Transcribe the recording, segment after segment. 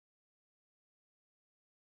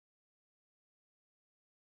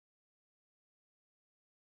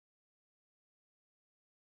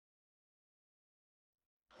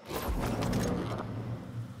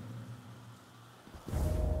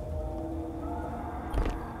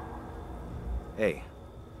Hey.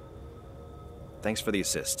 Thanks for the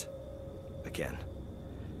assist. Again.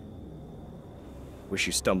 Wish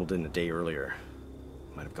you stumbled in a day earlier.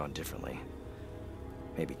 Might have gone differently.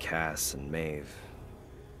 Maybe Cass and Maeve.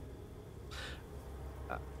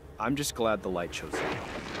 I'm just glad the light chose you.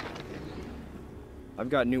 I've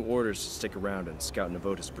got new orders to stick around and scout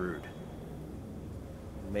Navota's brood.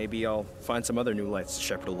 Maybe I'll find some other new lights to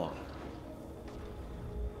shepherd along.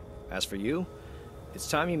 As for you, it's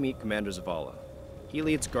time you meet Commander Zavala. He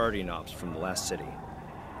leads Guardian Ops from the last city.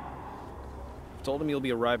 I've told him you'll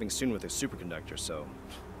be arriving soon with a superconductor, so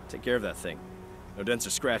take care of that thing. No dents or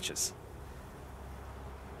scratches.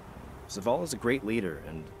 Zavala's a great leader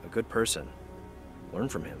and a good person. Learn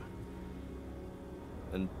from him.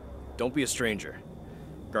 And don't be a stranger.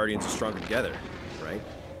 Guardians are stronger together, right?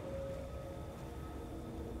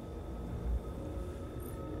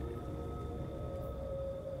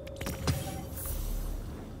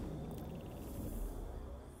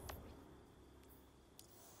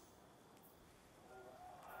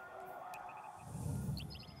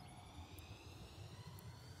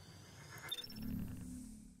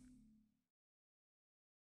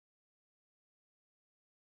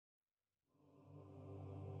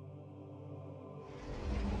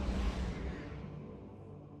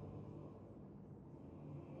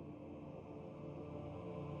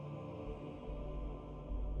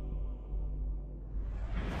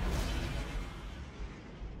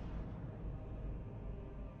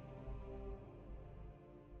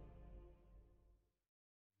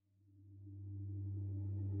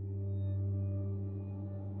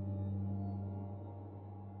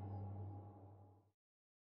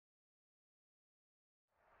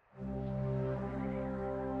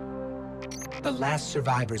 The last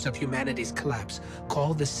survivors of humanity's collapse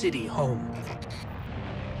call the city home.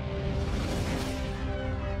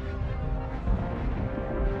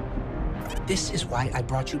 This is why I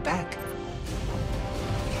brought you back.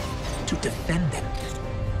 To defend them.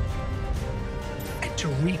 And to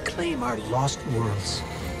reclaim our lost worlds.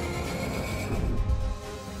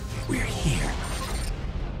 We're here.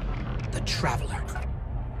 The Traveler.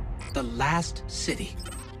 The last city.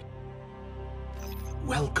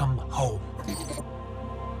 Welcome home.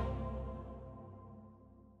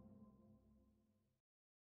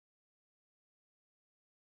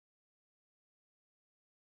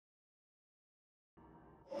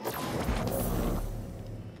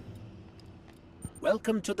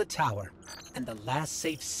 Welcome to the Tower, and the last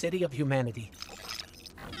safe city of humanity.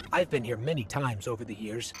 I've been here many times over the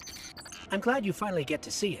years. I'm glad you finally get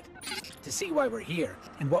to see it, to see why we're here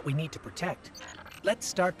and what we need to protect. Let's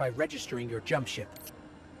start by registering your jump ship.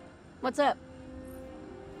 What's up?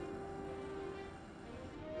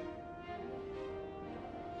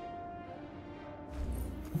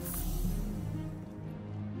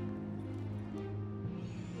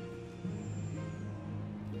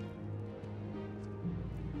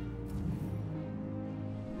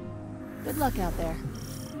 Good luck out there.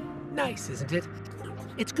 Nice, isn't it?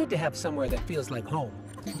 It's good to have somewhere that feels like home.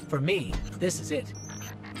 For me, this is it.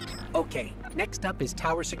 Okay, next up is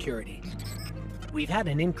Tower Security. We've had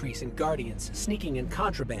an increase in Guardians sneaking in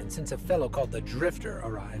contraband since a fellow called the Drifter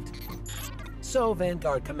arrived. So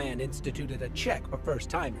Vanguard Command instituted a check for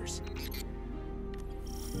first-timers.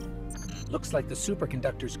 Looks like the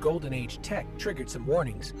superconductor's Golden Age tech triggered some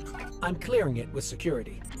warnings. I'm clearing it with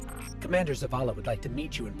security. Commander Zavala would like to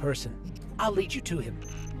meet you in person. I'll lead you to him.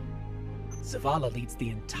 Zavala leads the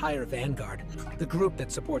entire Vanguard, the group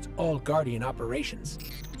that supports all Guardian operations.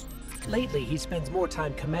 Lately, he spends more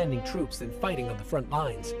time commanding troops than fighting on the front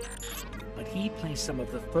lines. But he placed some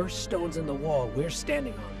of the first stones in the wall we're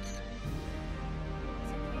standing on.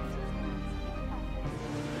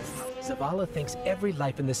 Zavala thinks every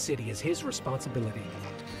life in the city is his responsibility.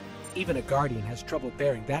 Even a Guardian has trouble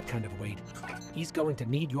bearing that kind of weight. He's going to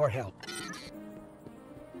need your help.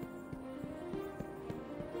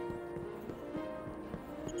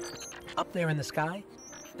 Up there in the sky,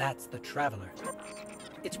 that's the Traveler.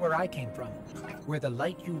 It's where I came from, where the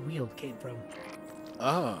light you wield came from.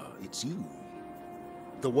 Ah, it's you.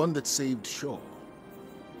 The one that saved Shaw.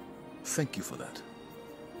 Thank you for that.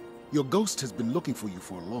 Your ghost has been looking for you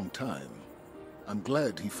for a long time. I'm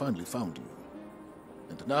glad he finally found you.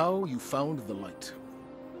 And now you found the light.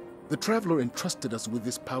 The Traveler entrusted us with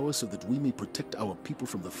this power so that we may protect our people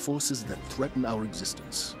from the forces that threaten our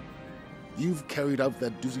existence. You've carried out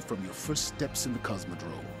that duty from your first steps in the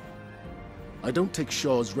Cosmodrome. I don't take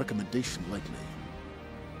Shaw's recommendation lightly,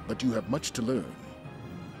 but you have much to learn,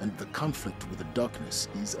 and the conflict with the darkness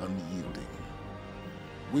is unyielding.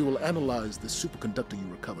 We will analyze the superconductor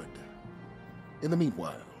you recovered. In the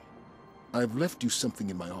meanwhile, I've left you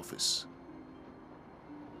something in my office.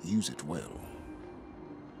 Use it well.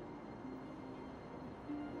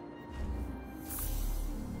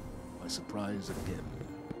 By surprise again.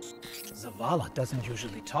 Zavala doesn't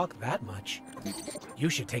usually talk that much. You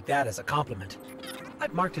should take that as a compliment.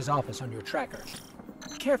 I've marked his office on your tracker.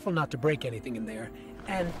 Careful not to break anything in there,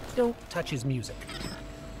 and don't touch his music.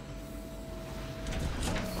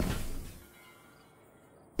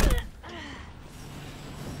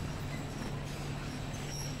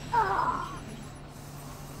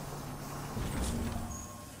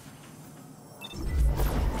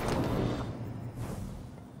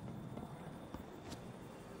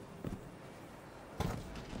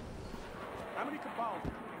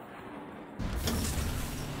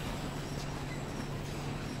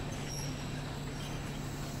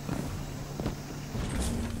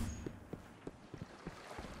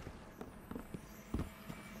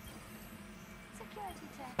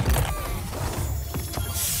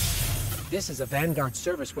 This is a Vanguard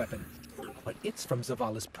service weapon, but it's from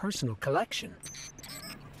Zavala's personal collection.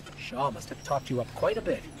 Shaw must have talked you up quite a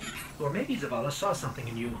bit. Or maybe Zavala saw something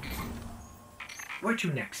in you. Where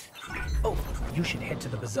to next? Oh, you should head to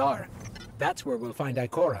the bazaar. That's where we'll find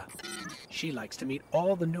Ikora. She likes to meet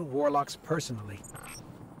all the new warlocks personally.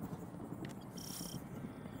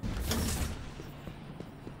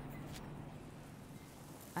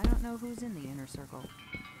 I don't know who's in the inner circle.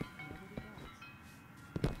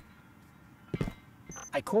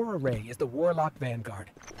 Ikora Rey is the Warlock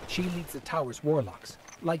Vanguard. She leads the Tower's Warlocks,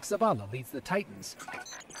 like Zavala leads the Titans.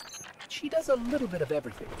 She does a little bit of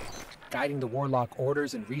everything, guiding the Warlock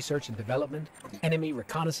orders in research and development, enemy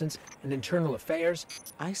reconnaissance, and internal affairs.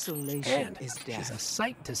 Isolation And is she's death. a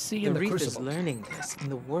sight to see The in the Reef is Crucible. learning this in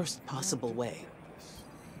the worst possible way.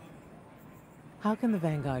 How can the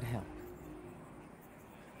Vanguard help?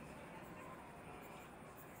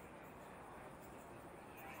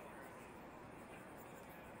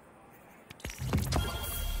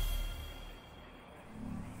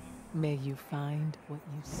 May you find what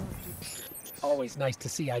you seek. Always nice to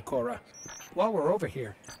see Ikora. While we're over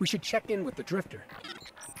here, we should check in with the Drifter.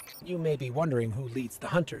 You may be wondering who leads the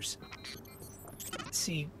Hunters.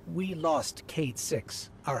 See, we lost Cade 6,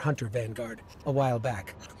 our Hunter Vanguard, a while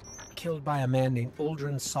back. Killed by a man named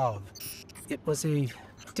Uldren Sov. It was a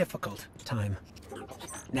difficult time.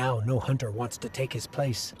 Now no Hunter wants to take his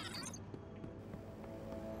place.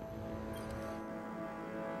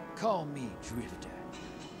 Call me Drifter.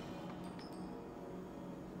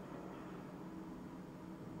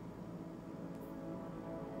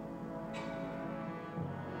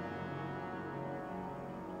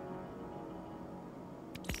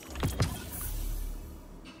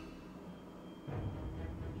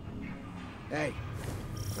 Hey,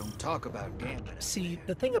 don't talk about gambling. See,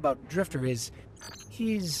 the thing about Drifter is,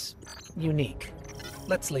 he's unique.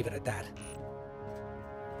 Let's leave it at that.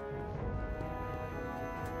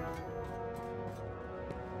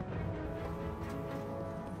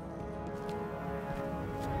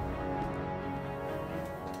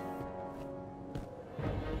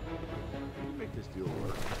 Make this deal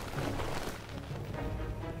work.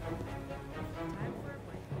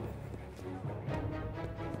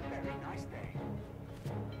 Very nice day.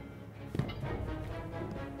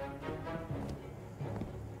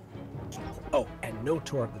 Oh, and no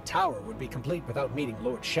tour of the tower would be complete without meeting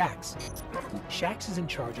Lord Shaxx. Shaxx is in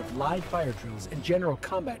charge of live fire drills and general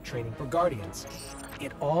combat training for Guardians.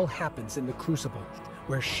 It all happens in the Crucible,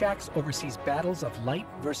 where Shaxx oversees battles of light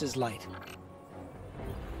versus light.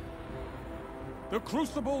 The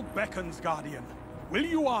Crucible beckons, Guardian. Will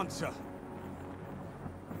you answer?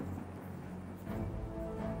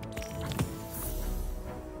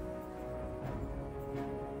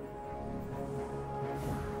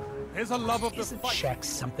 There's a love of the Isn't fight. Shaxx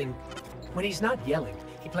something? When he's not yelling,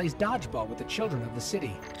 he plays dodgeball with the children of the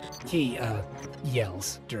city. He,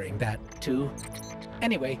 yells during that, too.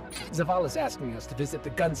 Anyway, Zavala's asking us to visit the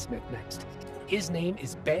gunsmith next. His name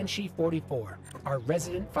is Banshee 44, our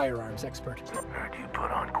resident firearms expert. Heard you put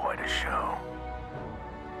on quite a show.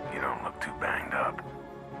 You don't look too banged up.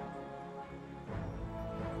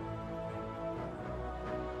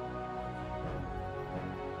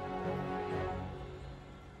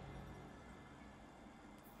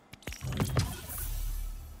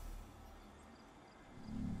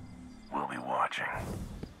 We'll be watching.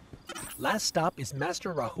 Last stop is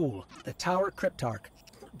Master Rahul, the Tower Cryptarch.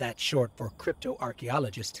 That's short for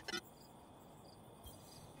crypto-archaeologist.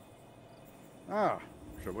 Ah,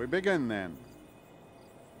 shall we begin then?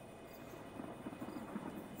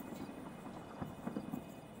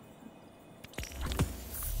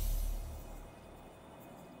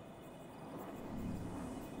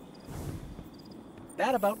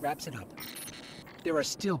 That about wraps it up. There are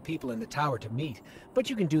still people in the tower to meet, but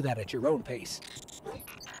you can do that at your own pace.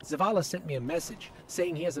 Zavala sent me a message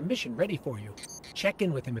saying he has a mission ready for you. Check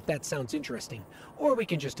in with him if that sounds interesting, or we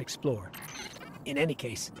can just explore. In any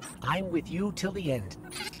case, I'm with you till the end.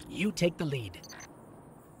 You take the lead.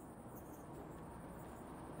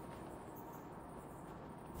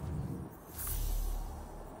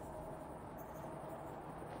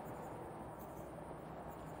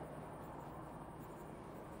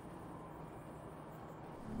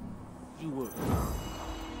 You would.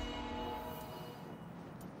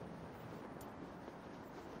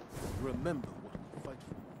 Remember,